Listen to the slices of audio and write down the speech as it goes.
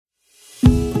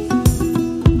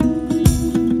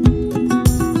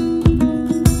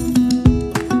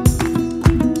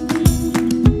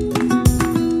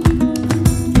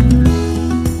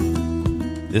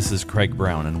This is Craig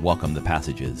Brown, and welcome to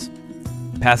Passages.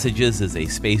 Passages is a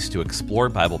space to explore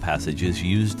Bible passages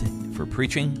used for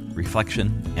preaching,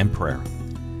 reflection, and prayer.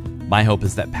 My hope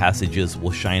is that Passages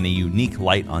will shine a unique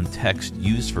light on text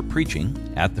used for preaching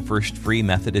at the First Free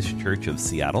Methodist Church of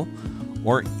Seattle,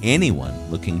 or anyone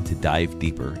looking to dive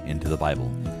deeper into the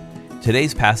Bible.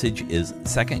 Today's passage is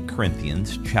 2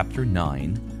 Corinthians chapter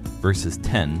 9, verses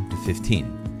 10 to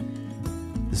 15.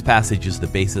 This passage is the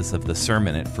basis of the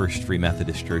sermon at First Free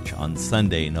Methodist Church on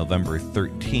Sunday, November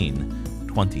 13,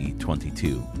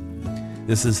 2022.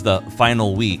 This is the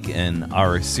final week in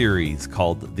our series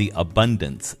called The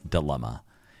Abundance Dilemma,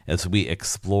 as we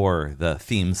explore the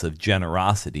themes of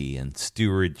generosity and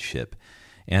stewardship,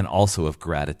 and also of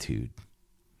gratitude.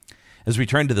 As we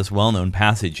turn to this well-known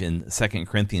passage in 2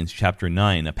 Corinthians chapter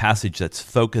 9, a passage that's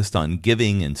focused on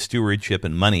giving and stewardship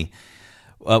and money,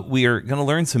 we are going to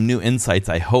learn some new insights,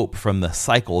 I hope, from the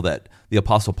cycle that the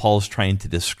Apostle Paul is trying to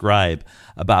describe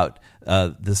about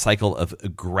the cycle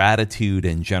of gratitude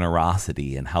and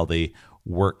generosity and how they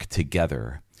work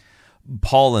together.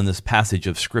 Paul, in this passage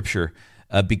of Scripture,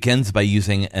 begins by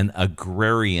using an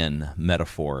agrarian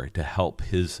metaphor to help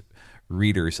his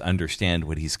readers understand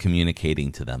what he's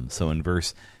communicating to them. So in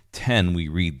verse 10, we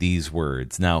read these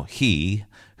words, "Now he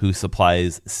who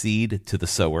supplies seed to the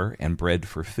sower and bread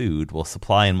for food will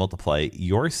supply and multiply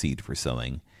your seed for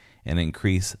sowing and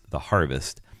increase the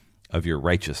harvest of your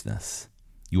righteousness.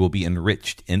 You will be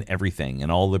enriched in everything, in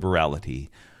all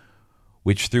liberality,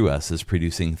 which through us is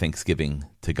producing thanksgiving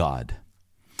to God."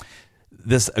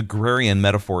 This agrarian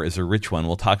metaphor is a rich one.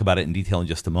 We'll talk about it in detail in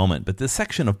just a moment. But this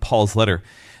section of Paul's letter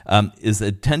is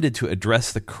intended to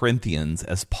address the Corinthians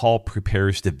as Paul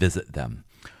prepares to visit them.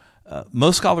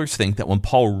 Most scholars think that when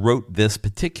Paul wrote this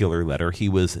particular letter, he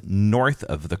was north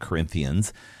of the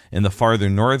Corinthians in the farther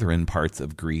northern parts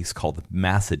of Greece called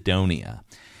Macedonia.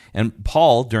 And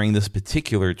Paul, during this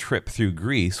particular trip through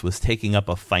Greece, was taking up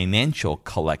a financial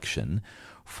collection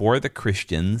for the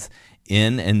Christians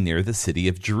in and near the city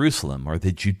of Jerusalem, or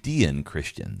the Judean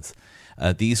Christians.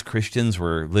 These Christians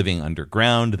were living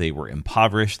underground, they were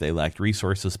impoverished, they lacked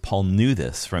resources. Paul knew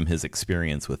this from his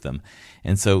experience with them.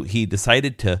 And so he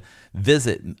decided to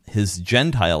visit his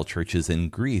Gentile churches in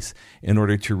Greece in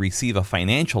order to receive a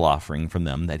financial offering from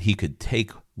them that he could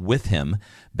take with him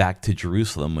back to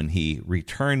Jerusalem when he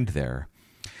returned there.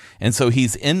 And so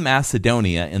he's in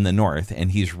Macedonia in the north,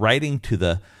 and he's writing to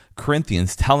the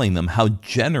Corinthians telling them how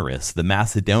generous the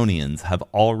Macedonians have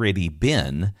already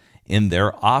been in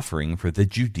their offering for the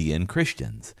Judean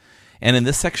Christians. And in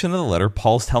this section of the letter,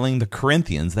 Paul's telling the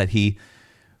Corinthians that he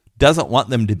doesn't want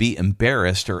them to be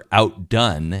embarrassed or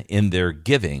outdone in their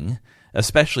giving,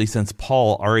 especially since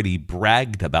Paul already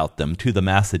bragged about them to the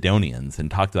Macedonians and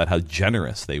talked about how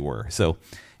generous they were. So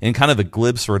in kind of a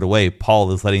glib sort of way,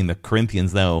 Paul is letting the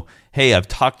Corinthians know, hey, I've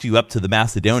talked you up to the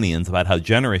Macedonians about how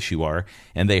generous you are,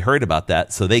 and they heard about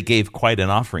that, so they gave quite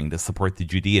an offering to support the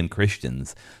Judean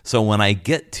Christians. So when I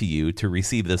get to you to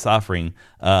receive this offering,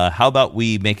 how about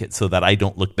we make it so that I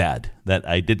don't look bad, that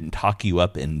I didn't talk you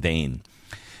up in vain?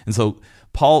 And so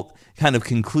Paul kind of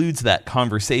concludes that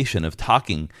conversation of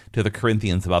talking to the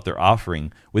Corinthians about their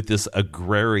offering with this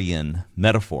agrarian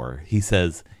metaphor. He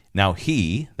says, "Now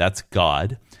he," that's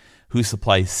God, "who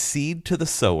supplies seed to the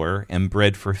sower and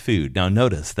bread for food." Now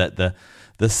notice that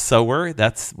the sower,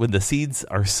 that's when the seeds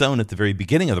are sown at the very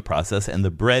beginning of the process, and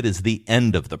the bread is the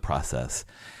end of the process.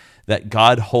 That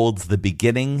God holds the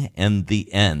beginning and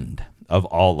the end of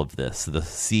all of this, the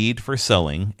seed for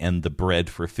sowing and the bread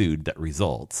for food that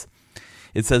results.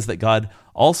 It says that God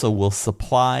also will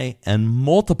supply and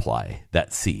multiply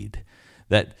that seed,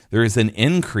 that there is an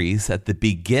increase at the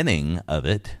beginning of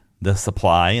it, the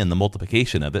supply and the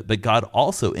multiplication of it, but God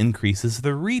also increases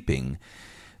the reaping.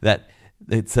 That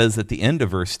it says at the end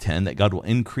of verse 10 that God will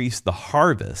increase the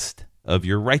harvest of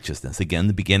your righteousness. Again,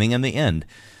 the beginning and the end.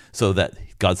 So that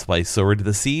God supplies sower to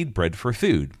the seed, bread for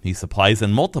food. He supplies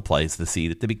and multiplies the seed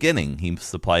at the beginning. He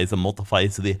supplies and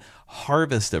multiplies the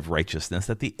harvest of righteousness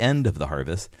at the end of the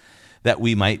harvest, that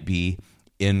we might be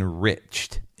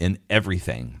enriched in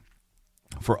everything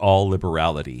for all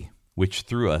liberality, which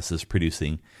through us is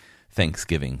producing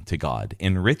thanksgiving to God.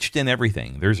 Enriched in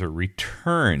everything. There's a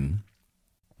return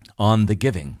on the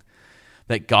giving.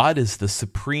 That God is the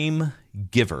supreme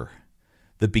giver,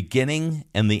 the beginning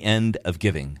and the end of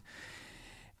giving.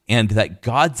 And that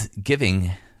God's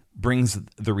giving brings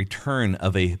the return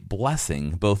of a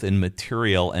blessing, both in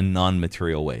material and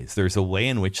non-material ways. There's a way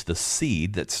in which the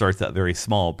seed that starts out very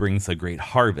small brings a great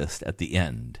harvest at the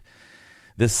end.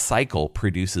 This cycle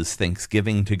produces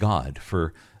thanksgiving to God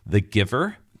for the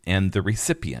giver and the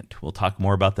recipient. We'll talk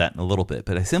more about that in a little bit,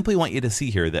 but I simply want you to see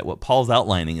here that what Paul's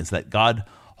outlining is that God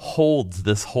holds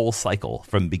this whole cycle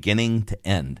from beginning to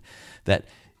end, that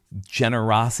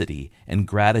generosity and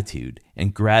gratitude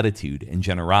and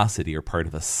generosity are part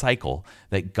of a cycle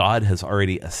that God has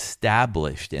already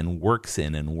established and works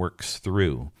in and works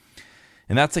through.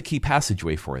 And that's a key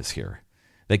passageway for us here,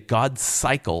 that God's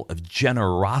cycle of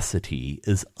generosity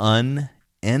is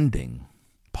unending.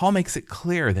 Paul makes it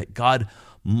clear that God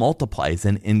multiplies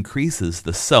and increases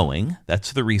the sowing,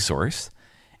 that's the resource,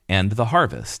 and the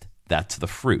harvest, that's the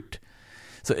fruit.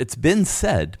 So it's been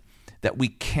said that we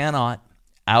cannot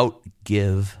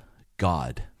outgive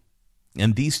God.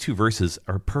 And these two verses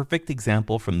are a perfect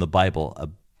example from the Bible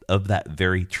of that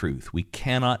very truth. We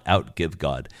cannot outgive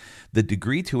God. The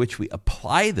degree to which we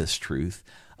apply this truth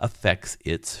affects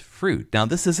its fruit. Now,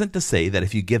 this isn't to say that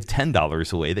if you give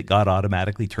 $10 away that God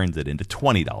automatically turns it into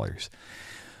 $20.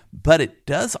 But it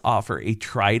does offer a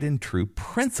tried and true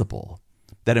principle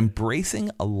that embracing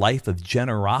a life of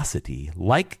generosity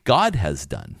like God has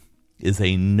done is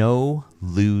a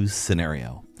no-lose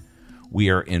scenario. We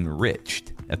are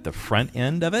enriched at the front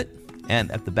end of it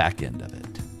and at the back end of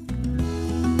it.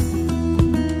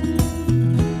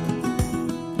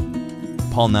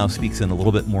 Paul now speaks in a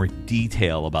little bit more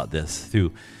detail about this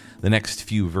through the next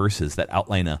few verses that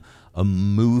outline a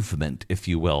movement, if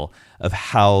you will, of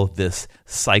how this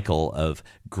cycle of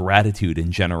gratitude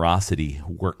and generosity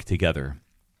work together.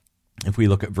 If we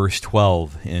look at verse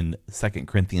 12 in 2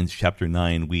 Corinthians chapter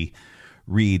 9, we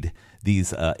read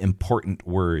these important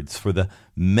words. For the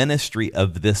ministry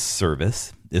of this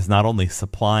service is not only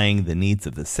supplying the needs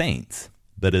of the saints,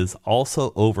 but is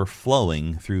also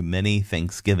overflowing through many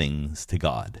thanksgivings to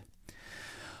God.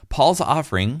 Paul's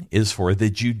offering is for the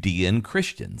Judean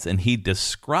Christians, and he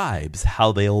describes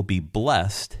how they'll be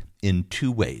blessed in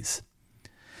two ways.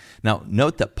 Now,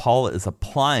 note that Paul is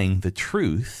applying the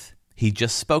truth he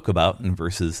just spoke about in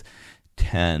verses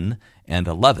 10 and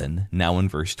 11, now in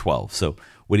verse 12. So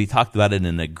what he talked about in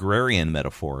an agrarian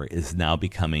metaphor is now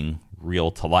becoming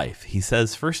real to life. He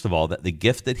says, first of all, that the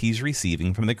gift that he's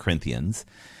receiving from the Corinthians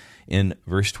in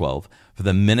verse 12, for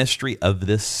the ministry of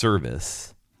this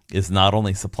service is not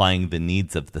only supplying the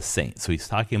needs of the saints. So he's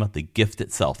talking about the gift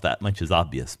itself. That much is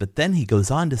obvious. But then he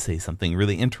goes on to say something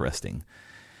really interesting.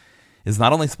 Is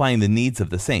not only supplying the needs of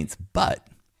the saints, but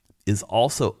is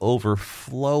also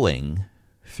overflowing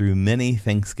through many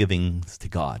thanksgivings to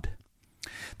God.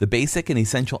 The basic and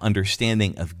essential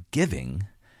understanding of giving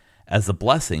as a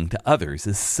blessing to others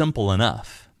is simple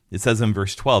enough. It says in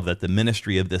verse 12 that the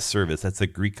ministry of this service, that's a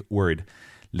Greek word,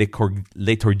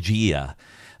 liturgia,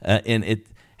 and it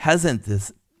hasn't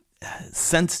this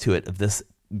sense to it of this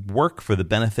work for the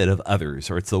benefit of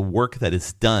others, or it's a work that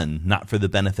is done not for the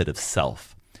benefit of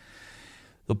self.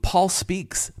 So Paul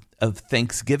speaks of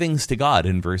thanksgivings to God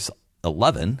in verse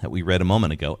 11 that we read a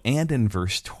moment ago, and in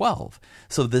verse 12.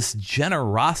 So this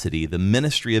generosity, the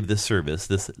ministry of this service,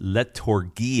 this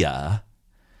liturgia,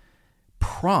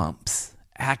 prompts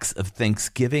acts of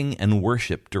thanksgiving and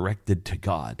worship directed to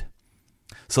God.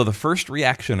 So the first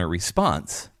reaction or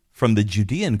response from the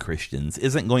Judean Christians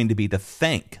isn't going to be to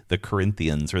thank the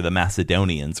Corinthians or the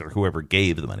Macedonians or whoever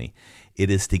gave the money. It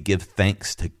is to give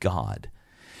thanks to God.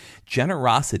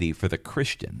 Generosity for the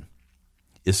Christian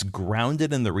is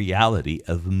grounded in the reality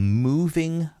of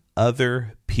moving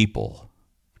other people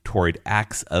toward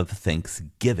acts of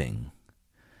thanksgiving,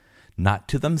 not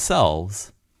to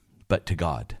themselves, but to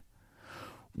God.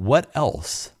 What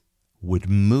else would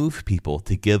move people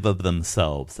to give of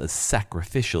themselves as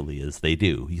sacrificially as they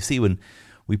do? You see, when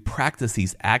we practice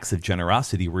these acts of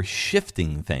generosity, we're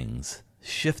shifting things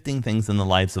in the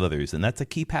lives of others. And that's a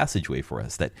key passageway for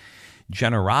us, that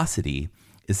generosity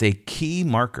is a key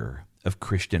marker of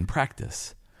Christian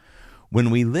practice.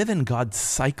 When we live in God's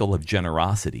cycle of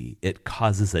generosity, it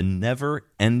causes a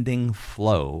never-ending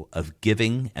flow of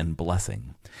giving and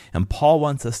blessing. And Paul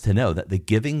wants us to know that the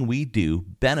giving we do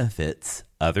benefits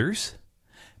others,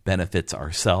 benefits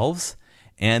ourselves,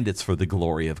 and it's for the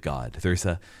glory of God. There's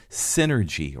a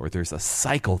synergy, or there's a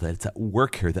cycle that's at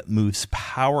work here that moves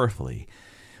powerfully.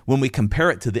 When we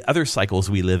compare it to the other cycles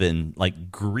we live in,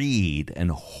 like greed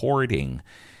and hoarding,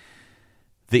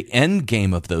 the end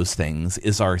game of those things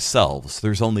is ourselves.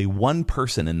 There's only one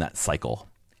person in that cycle,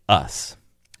 us.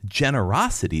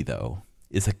 Generosity, though,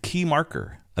 is a key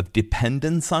marker of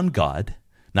dependence on God,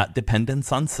 not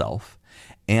dependence on self,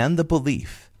 and the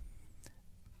belief,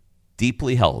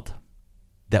 deeply held,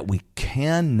 that we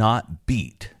cannot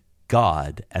beat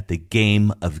God at the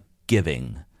game of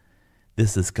giving.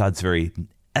 This is God's very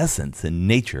essence and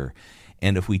nature,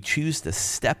 And if we choose to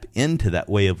step into that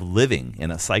way of living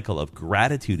in a cycle of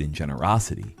gratitude and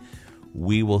generosity,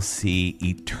 we will see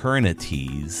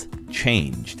eternities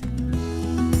changed.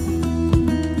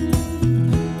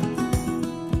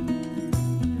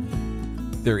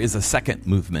 There is a second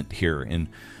movement here in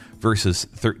verses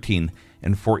 13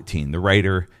 and 14. The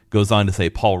writer goes on to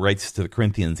say, Paul writes to the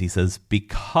Corinthians, he says,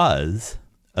 because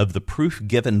of the proof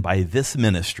given by this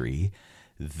ministry,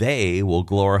 they will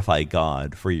glorify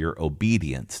God for your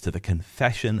obedience to the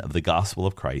confession of the gospel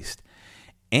of Christ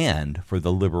and for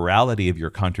the liberality of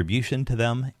your contribution to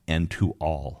them and to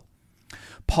all.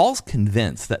 Paul's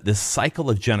convinced that this cycle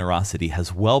of generosity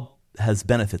has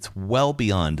benefits well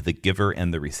beyond the giver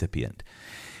and the recipient.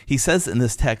 He says in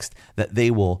this text that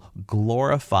they will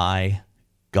glorify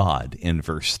God in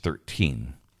verse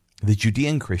 13. The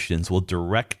Judean Christians will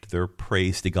direct their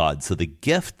praise to God. So the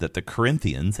gift that the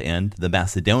Corinthians and the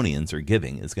Macedonians are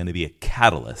giving is going to be a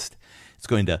catalyst. It's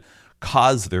going to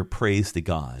cause their praise to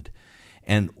God.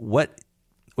 And what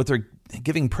they're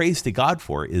giving praise to God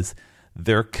for is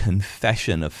their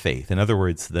confession of faith. In other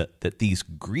words, that these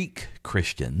Greek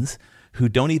Christians who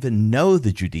don't even know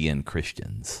the Judean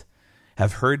Christians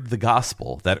have heard the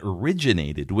gospel that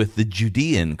originated with the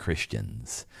Judean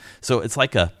Christians. So it's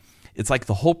like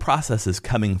the whole process is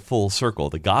coming full circle.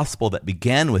 The gospel that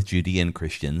began with Judean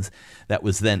Christians, that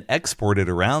was then exported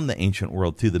around the ancient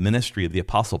world through the ministry of the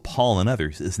Apostle Paul and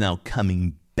others, is now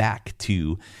coming back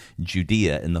to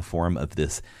Judea in the form of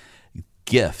this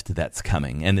gift that's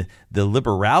coming. And the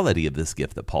liberality of this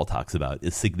gift that Paul talks about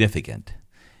is significant.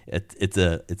 It's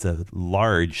a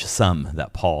large sum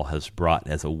that Paul has brought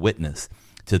as a witness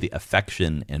to the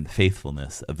affection and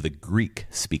faithfulness of the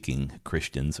Greek-speaking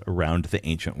Christians around the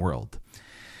ancient world.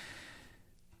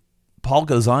 Paul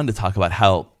goes on to talk about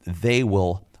how they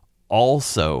will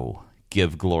also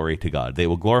give glory to God. They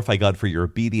will glorify God for your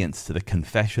obedience to the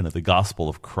confession of the gospel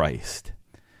of Christ.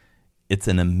 It's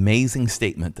an amazing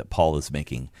statement that Paul is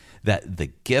making, that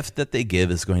the gift that they give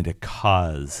is going to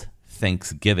cause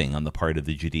thanksgiving on the part of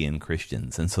the Judean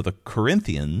Christians. And so the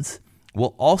Corinthians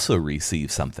will also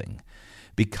receive something.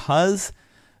 Because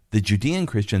the Judean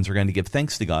Christians are going to give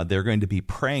thanks to God, they're going to be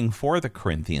praying for the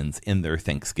Corinthians in their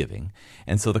thanksgiving.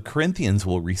 And so the Corinthians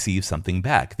will receive something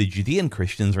back. The Judean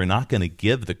Christians are not going to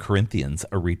give the Corinthians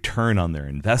a return on their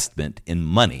investment in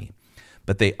money,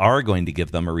 but they are going to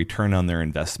give them a return on their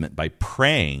investment by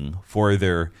praying for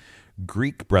their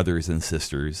Greek brothers and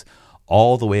sisters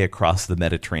all the way across the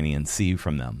Mediterranean Sea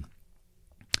from them.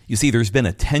 You see, there's been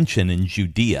a tension in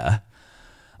Judea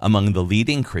among the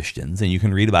leading Christians, and you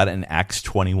can read about it in Acts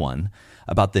 21,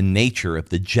 about the nature of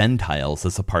the Gentiles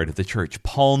as a part of the church.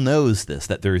 Paul knows this,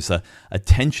 that there's a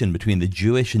tension between the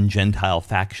Jewish and Gentile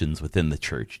factions within the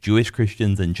church, Jewish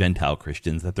Christians and Gentile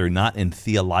Christians, that they're not in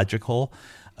theological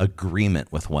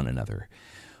agreement with one another.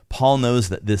 Paul knows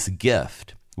that this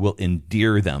gift will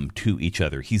endear them to each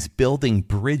other. He's building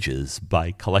bridges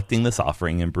by collecting this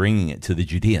offering and bringing it to the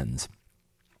Judeans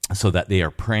so that they are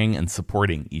praying and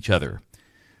supporting each other.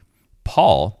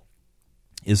 Paul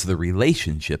is the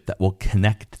relationship that will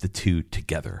connect the two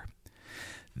together.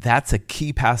 That's a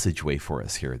key passageway for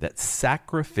us here, that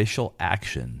sacrificial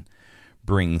action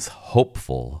brings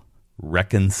hopeful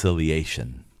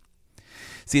reconciliation.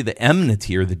 See, the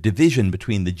enmity or the division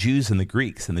between the Jews and the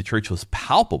Greeks in the church was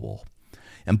palpable,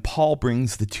 and Paul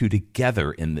brings the two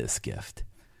together in this gift.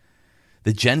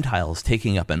 The Gentiles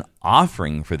taking up an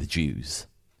offering for the Jews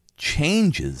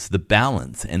changes the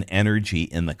balance and energy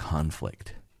in the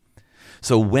conflict.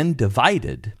 So when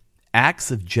divided, acts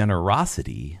of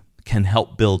generosity can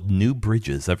help build new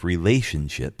bridges of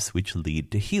relationships which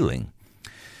lead to healing.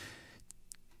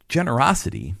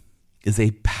 Generosity is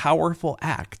a powerful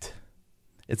act.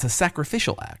 It's a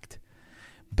sacrificial act,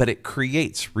 but it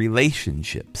creates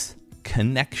relationships,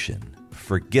 connection,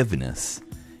 forgiveness,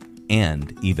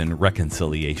 and even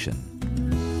reconciliation.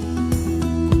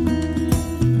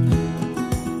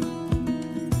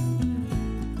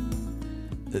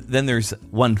 Then there's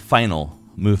one final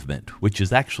movement, which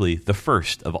is actually the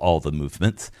first of all the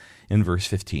movements in verse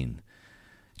 15.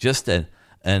 Just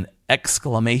an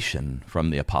exclamation from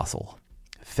the apostle.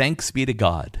 Thanks be to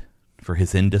God for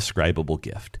his indescribable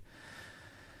gift.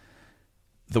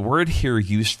 The word here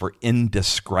used for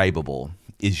indescribable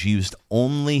is used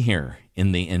only here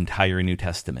in the entire New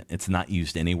Testament. It's not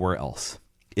used anywhere else.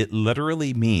 It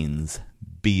literally means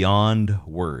beyond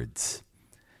words.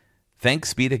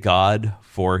 Thanks be to God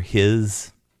for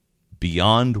his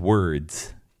beyond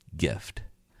words gift.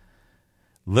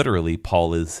 Literally,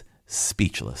 Paul is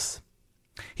speechless.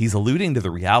 He's alluding to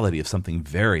the reality of something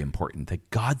very important, that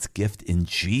God's gift in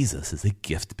Jesus is a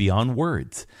gift beyond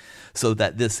words, so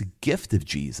that this gift of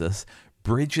Jesus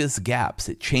bridges gaps.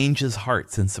 It changes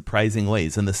hearts in surprising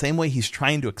ways. In the same way he's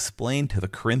trying to explain to the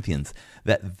Corinthians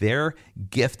that their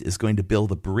gift is going to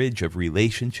build a bridge of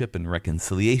relationship and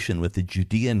reconciliation with the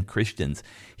Judean Christians,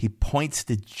 he points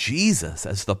to Jesus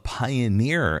as the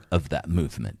pioneer of that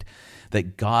movement,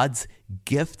 that God's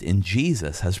gift in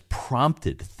Jesus has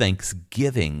prompted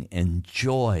thanksgiving and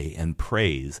joy and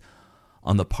praise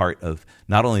on the part of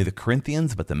not only the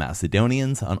Corinthians, but the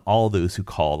Macedonians, on all those who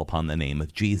call upon the name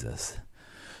of Jesus.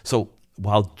 So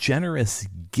while generous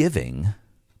giving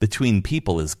between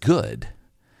people is good,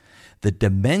 the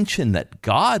dimension that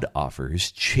God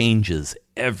offers changes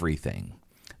everything.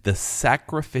 The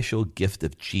sacrificial gift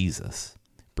of Jesus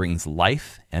brings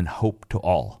life and hope to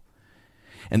all.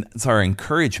 And it's our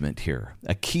encouragement here,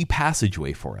 a key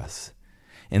passageway for us.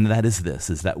 And that is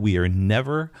this, is that we are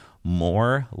never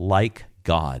more like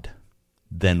God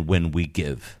than when we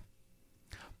give.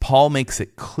 Paul makes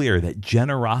it clear that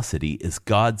generosity is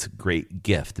God's great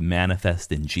gift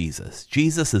manifest in Jesus.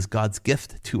 Jesus is God's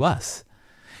gift to us,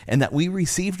 and that we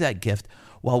received that gift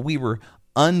while we were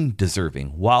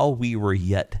undeserving, while we were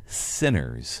yet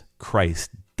sinners.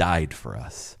 Christ died for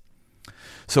us.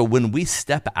 So when we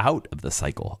step out of the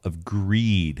cycle of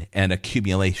greed and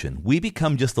accumulation, we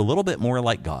become just a little bit more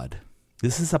like God.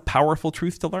 This is a powerful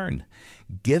truth to learn.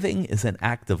 Giving is an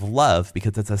act of love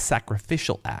because it's a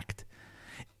sacrificial act.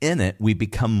 In it, we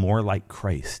become more like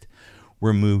Christ.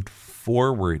 We're moved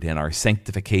forward in our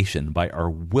sanctification by our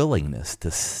willingness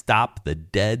to stop the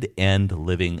dead end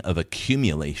living of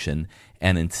accumulation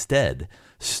and instead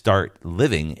start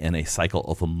living in a cycle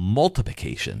of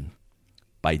multiplication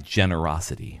by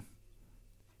generosity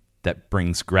that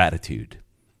brings gratitude,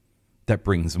 that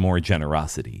brings more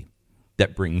generosity,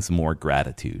 that brings more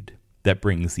gratitude, that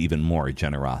brings even more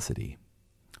generosity.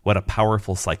 What a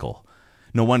powerful cycle.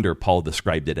 No wonder Paul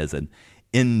described it as an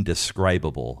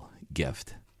indescribable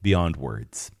gift beyond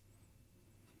words.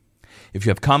 If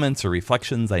you have comments or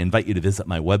reflections, I invite you to visit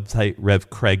my website,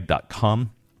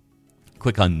 revcraig.com.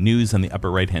 Click on News in the upper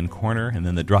right-hand corner, and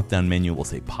then the drop-down menu will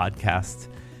say Podcasts.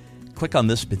 Click on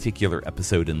this particular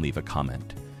episode and leave a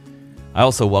comment. I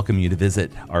also welcome you to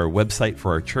visit our website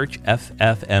for our church,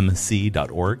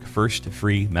 ffmc.org,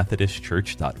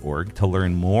 firstfreemethodistchurch.org, to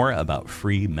learn more about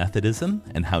free Methodism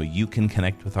and how you can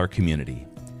connect with our community.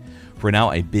 For now,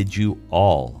 I bid you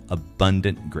all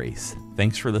abundant grace.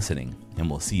 Thanks for listening, and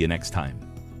we'll see you next time.